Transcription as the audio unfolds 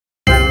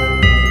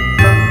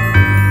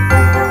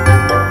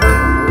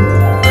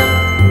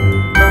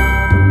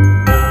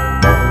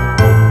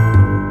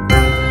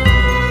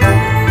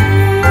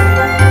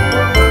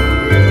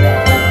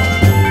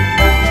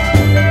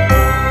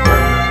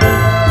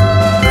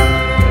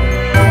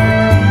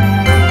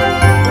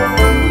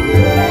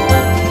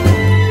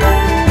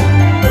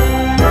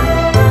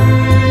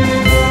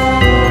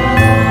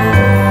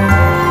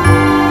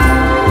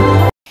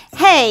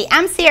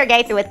I'm Sierra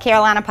Gaither with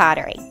Carolina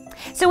Pottery.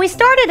 So we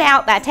started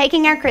out by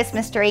taking our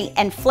Christmas tree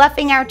and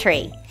fluffing our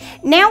tree.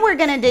 Now we're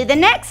going to do the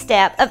next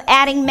step of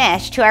adding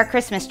mesh to our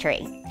Christmas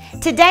tree.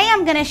 Today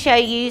I'm going to show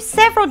you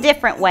several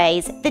different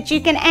ways that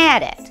you can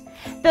add it.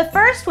 The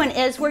first one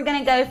is we're going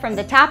to go from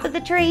the top of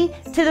the tree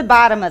to the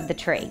bottom of the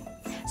tree.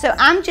 So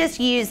I'm just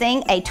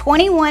using a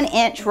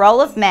 21-inch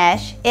roll of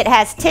mesh. It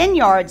has 10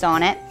 yards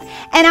on it.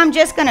 And I'm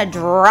just going to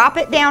drop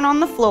it down on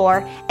the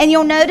floor, and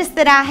you'll notice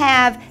that I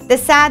have the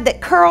side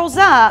that curls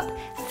up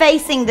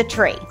facing the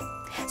tree.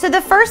 So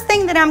the first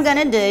thing that I'm going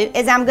to do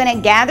is I'm going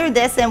to gather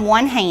this in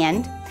one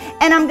hand,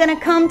 and I'm going to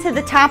come to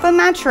the top of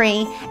my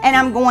tree and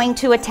I'm going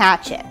to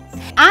attach it.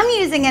 I'm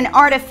using an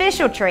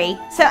artificial tree,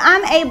 so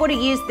I'm able to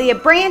use the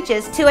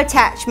branches to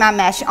attach my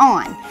mesh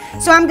on.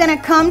 So I'm going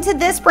to come to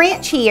this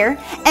branch here,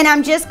 and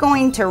I'm just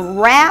going to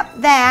wrap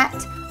that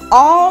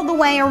all the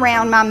way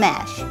around my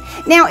mesh.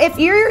 Now if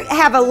you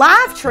have a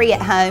live tree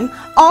at home,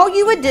 all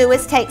you would do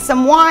is take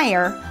some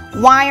wire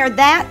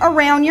that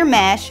around your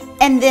mesh,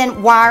 and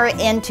then wire it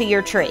into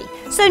your tree.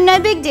 So no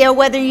big deal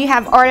whether you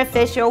have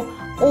artificial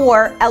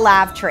or a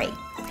live tree.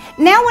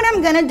 Now what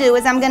I'm going to do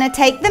is I'm going to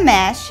take the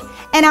mesh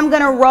and I'm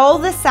going to roll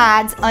the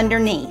sides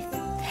underneath.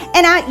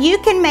 And you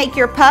can make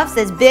your puffs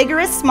as big or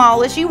as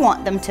small as you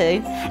want them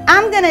to.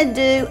 I'm going to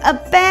do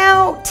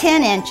about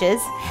 10 inches,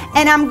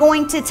 and I'm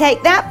going to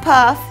take that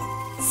puff,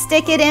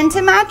 stick it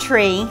into my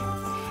tree,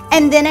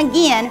 and then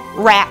again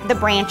wrap the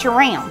branch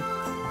around.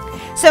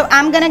 So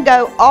I'm going to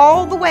go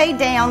all the way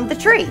down the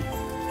tree.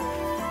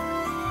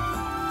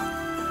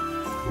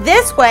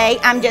 This way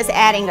I'm just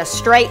adding a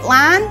straight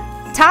line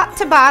top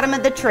to bottom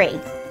of the tree.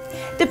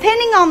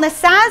 Depending on the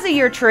size of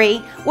your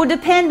tree will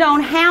depend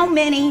on how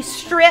many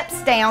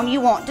strips down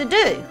you want to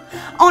do.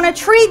 On a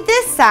tree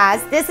this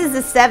size, this is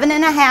a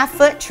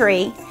 7.5-foot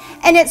tree,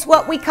 and it's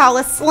what we call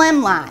a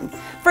slim line.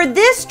 For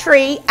this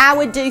tree, I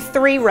would do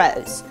 3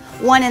 rows.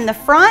 One in the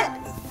front,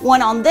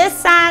 one on this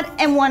side,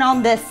 and one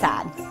on this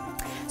side.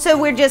 So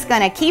we're just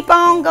going to keep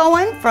on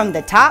going from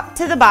the top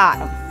to the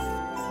bottom.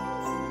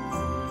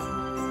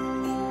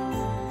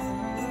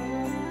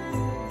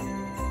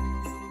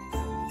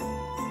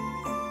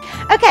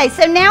 Okay,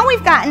 so now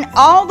we've gotten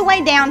all the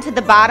way down to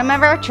the bottom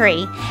of our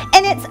tree,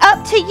 and it's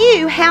up to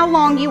you how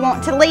long you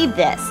want to leave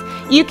this.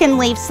 You can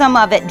leave some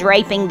of it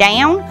draping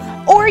down,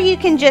 or you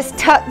can just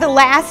tuck the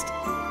last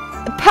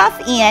puff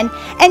in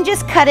and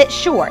just cut it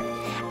short.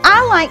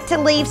 I like to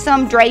leave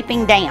some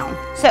draping down.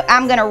 So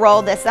I'm going to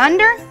roll this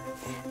under,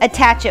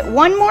 attach it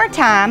one more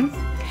time,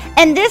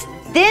 and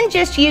then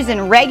just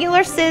using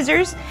regular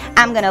scissors,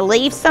 I'm going to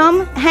leave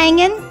some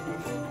hanging,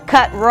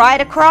 cut right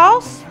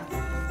across,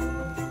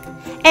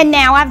 and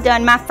now I've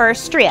done my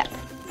first strip.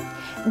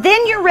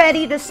 Then you're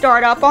ready to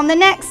start up on the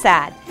next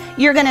side.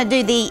 You're going to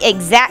do the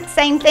exact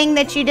same thing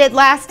that you did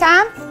last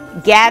time.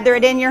 Gather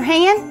it in your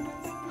hand,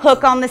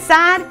 hook on the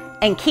side,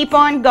 and keep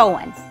on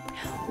going.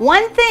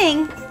 One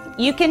thing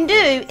you can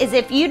do is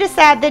if you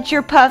decide that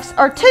your puffs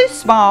are too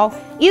small,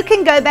 you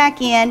can go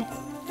back in,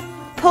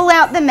 pull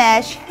out the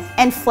mesh,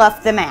 and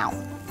fluff them out.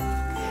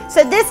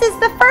 So this is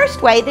the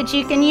first way that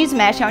you can use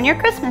mesh on your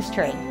Christmas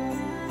tree.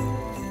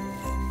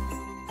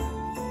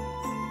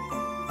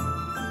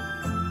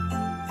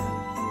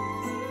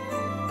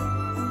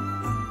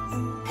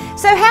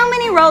 So how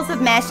many rolls of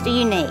mesh do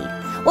you need?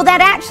 Well, that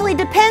actually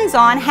depends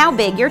on how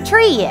big your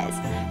tree is.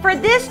 For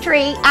this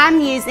tree, I'm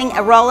using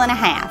a roll and a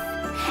half.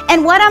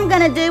 And what I'm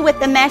going to do with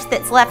the mesh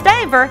that's left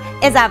over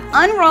is I've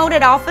unrolled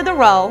it off of the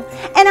roll,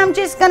 and I'm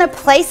just going to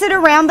place it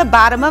around the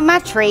bottom of my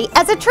tree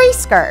as a tree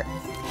skirt.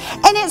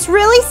 And it's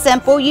really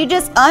simple. You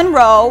just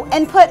unroll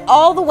and put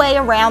all the way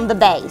around the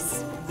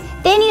base.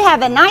 Then you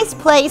have a nice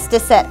place to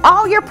set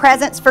all your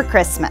presents for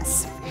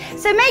Christmas.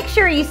 So make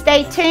sure you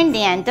stay tuned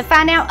in to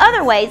find out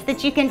other ways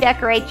that you can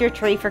decorate your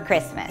tree for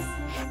Christmas.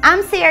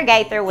 I'm Sierra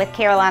Gaither with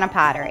Carolina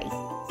Pottery.